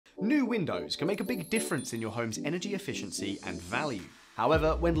New windows can make a big difference in your home's energy efficiency and value.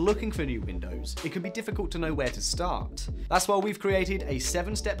 However, when looking for new windows, it can be difficult to know where to start. That's why we've created a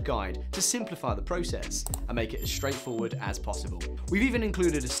 7-step guide to simplify the process and make it as straightforward as possible. We've even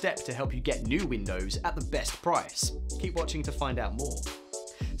included a step to help you get new windows at the best price. Keep watching to find out more.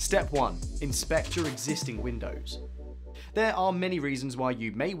 Step 1. Inspect your existing windows. There are many reasons why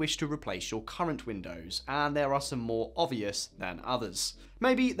you may wish to replace your current windows, and there are some more obvious than others.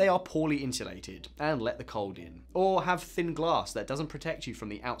 Maybe they are poorly insulated and let the cold in, or have thin glass that doesn't protect you from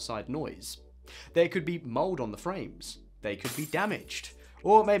the outside noise. There could be mold on the frames. They could be damaged.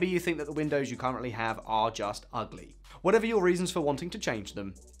 Or maybe you think that the windows you currently have are just ugly. Whatever your reasons for wanting to change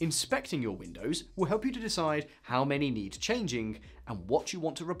them, inspecting your windows will help you to decide how many need changing and what you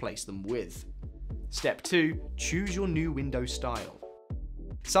want to replace them with. Step 2. Choose your new window style.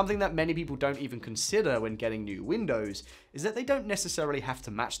 Something that many people don't even consider when getting new windows is that they don't necessarily have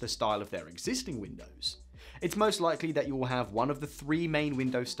to match the style of their existing windows. It's most likely that you will have one of the 3 main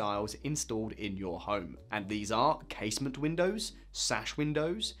window styles installed in your home, and these are casement windows, sash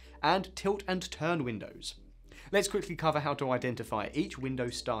windows, and tilt and turn windows. Let's quickly cover how to identify each window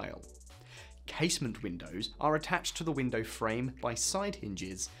style. Casement windows are attached to the window frame by side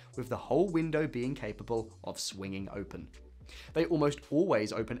hinges, with the whole window being capable of swinging open. They almost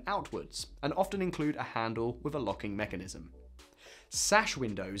always open outwards, and often include a handle with a locking mechanism. Sash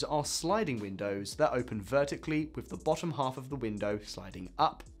windows are sliding windows that open vertically, with the bottom half of the window sliding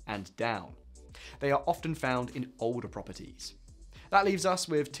up and down. They are often found in older properties. That leaves us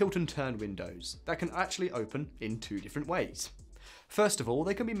with tilt and turn windows that can actually open in 2 different ways. First of all,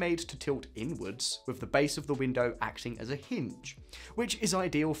 they can be made to tilt inwards, with the base of the window acting as a hinge, which is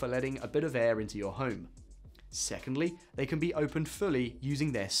ideal for letting a bit of air into your home. Secondly, they can be opened fully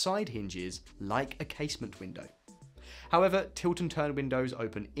using their side hinges like a casement window. However, tilt and turn windows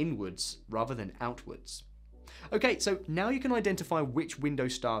open inwards rather than outwards. Okay, so now you can identify which window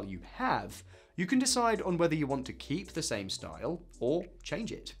style you have, you can decide on whether you want to keep the same style or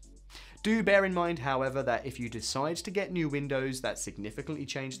change it. Do bear in mind, however, that if you decide to get new windows that significantly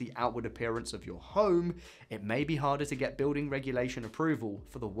change the outward appearance of your home, it may be harder to get building regulation approval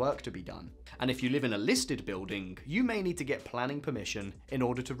for the work to be done. And if you live in a listed building, you may need to get planning permission in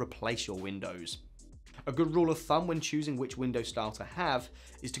order to replace your windows. A good rule of thumb when choosing which window style to have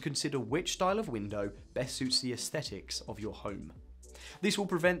is to consider which style of window best suits the aesthetics of your home. This will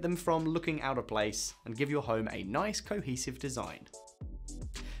prevent them from looking out of place and give your home a nice cohesive design.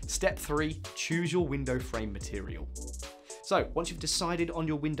 Step 3. Choose your window frame material. So once you've decided on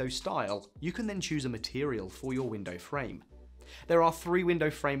your window style, you can then choose a material for your window frame. There are 3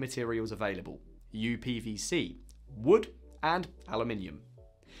 window frame materials available: UPVC, wood, and aluminium.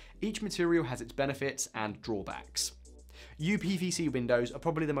 Each material has its benefits and drawbacks. UPVC windows are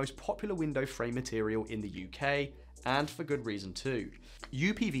probably the most popular window frame material in the UK, and for good reason too.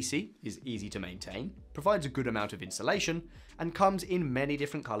 UPVC is easy to maintain, provides a good amount of insulation, and comes in many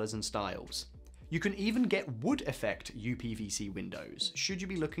different colours and styles. You can even get wood effect UPVC windows, should you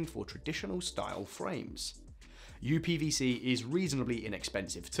be looking for traditional style frames. UPVC is reasonably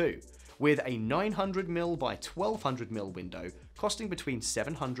inexpensive too, with a 900mm by 1200mm window costing between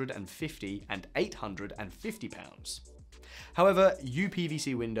 £750 and £850. However,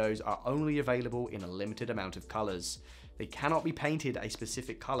 UPVC windows are only available in a limited amount of colours. They cannot be painted a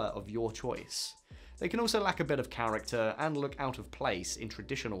specific colour of your choice. They can also lack a bit of character and look out of place in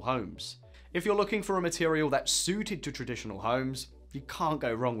traditional homes. If you're looking for a material that's suited to traditional homes, you can't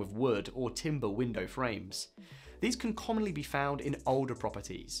go wrong with wood or timber window frames. These can commonly be found in older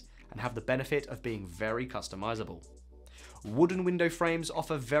properties and have the benefit of being very customizable. Wooden window frames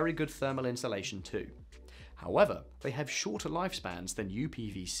offer very good thermal insulation too. However, they have shorter lifespans than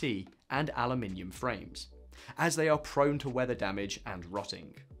UPVC and aluminium frames, as they are prone to weather damage and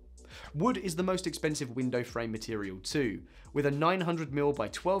rotting. Wood is the most expensive window frame material too, with a 900mm by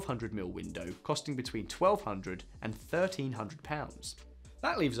 1200mm window costing between £1,200 and £1,300.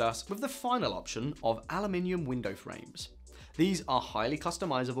 That leaves us with the final option of aluminium window frames. These are highly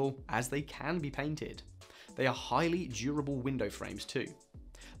customizable as they can be painted. They are highly durable window frames too.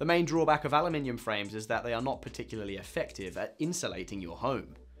 The main drawback of aluminium frames is that they are not particularly effective at insulating your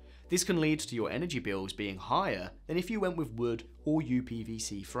home. This can lead to your energy bills being higher than if you went with wood or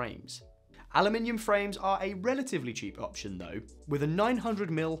UPVC frames. Aluminium frames are a relatively cheap option though, with a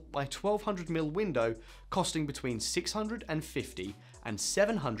 900mm by 1200mm window costing between £650 and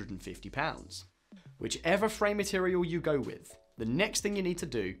 £750. Whichever frame material you go with, the next thing you need to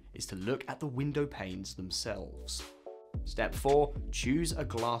do is to look at the window panes themselves. Step 4. Choose a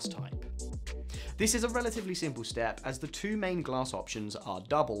glass type. This is a relatively simple step as the two main glass options are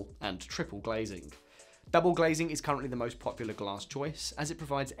double and triple glazing. Double glazing is currently the most popular glass choice as it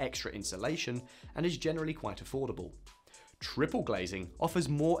provides extra insulation and is generally quite affordable. Triple glazing offers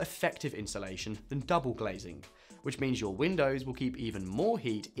more effective insulation than double glazing, which means your windows will keep even more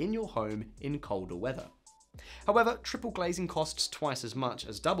heat in your home in colder weather. However, triple glazing costs twice as much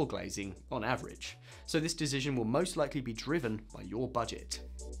as double glazing on average, so this decision will most likely be driven by your budget.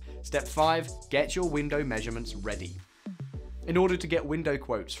 Step 5. Get your window measurements ready. In order to get window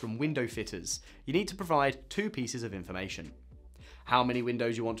quotes from window fitters, you need to provide two pieces of information: how many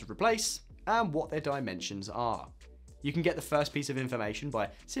windows you want to replace and what their dimensions are. You can get the first piece of information by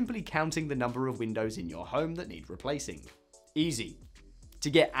simply counting the number of windows in your home that need replacing. Easy. To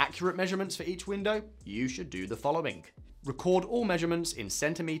get accurate measurements for each window, you should do the following. Record all measurements in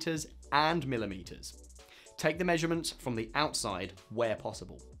centimeters and millimeters. Take the measurements from the outside where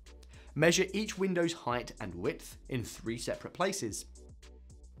possible. Measure each window's height and width in 3 separate places.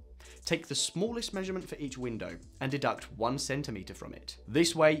 Take the smallest measurement for each window and deduct 1 centimeter from it.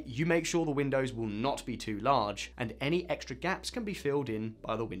 This way, you make sure the windows will not be too large and any extra gaps can be filled in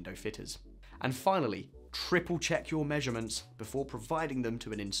by the window fitters. And finally, triple check your measurements before providing them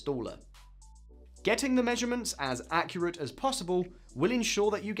to an installer. Getting the measurements as accurate as possible will ensure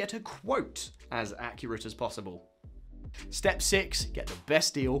that you get a quote as accurate as possible. Step 6. Get the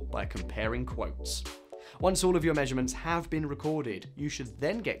best deal by comparing quotes. Once all of your measurements have been recorded, you should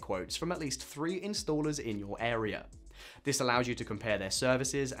then get quotes from at least 3 installers in your area. This allows you to compare their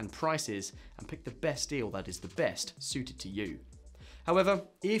services and prices and pick the best deal that is the best suited to you. However,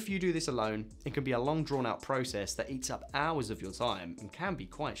 if you do this alone, it can be a long drawn out process that eats up hours of your time and can be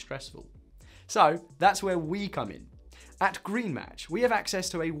quite stressful. So that's where we come in. At GreenMatch, we have access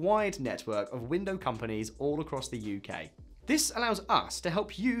to a wide network of window companies all across the UK. This allows us to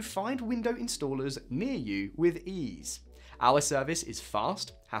help you find window installers near you with ease. Our service is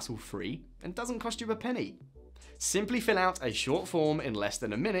fast, hassle-free, and doesn't cost you a penny. Simply fill out a short form in less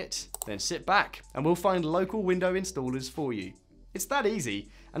than a minute, then sit back and we'll find local window installers for you. It's that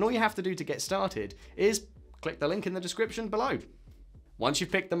easy, and all you have to do to get started is click the link in the description below. Once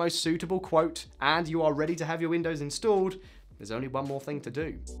you've picked the most suitable quote and you are ready to have your windows installed, there's only one more thing to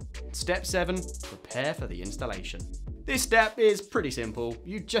do. Step 7, prepare for the installation. This step is pretty simple.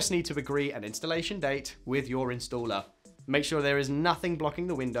 You just need to agree an installation date with your installer. Make sure there is nothing blocking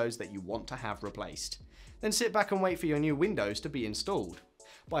the windows that you want to have replaced. Then sit back and wait for your new windows to be installed.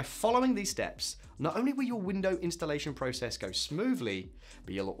 By following these steps, not only will your window installation process go smoothly,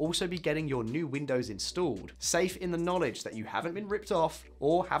 but you'll also be getting your new windows installed, safe in the knowledge that you haven't been ripped off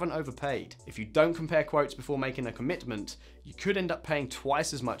or haven't overpaid. If you don't compare quotes before making a commitment, you could end up paying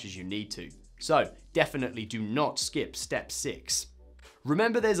twice as much as you need to. So definitely do not skip step 6.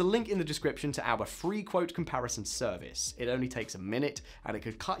 Remember, there's a link in the description to our free quote comparison service. It only takes a minute and it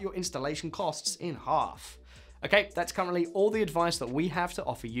could cut your installation costs in half. Okay, that's currently all the advice that we have to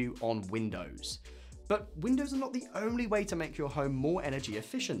offer you on windows. But windows are not the only way to make your home more energy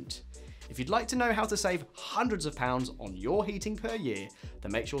efficient. If you'd like to know how to save hundreds of pounds on your heating per year,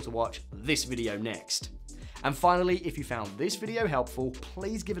 then make sure to watch this video next. And finally, if you found this video helpful,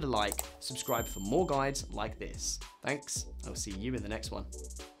 please give it a like, subscribe for more guides like this. Thanks, I'll see you in the next one.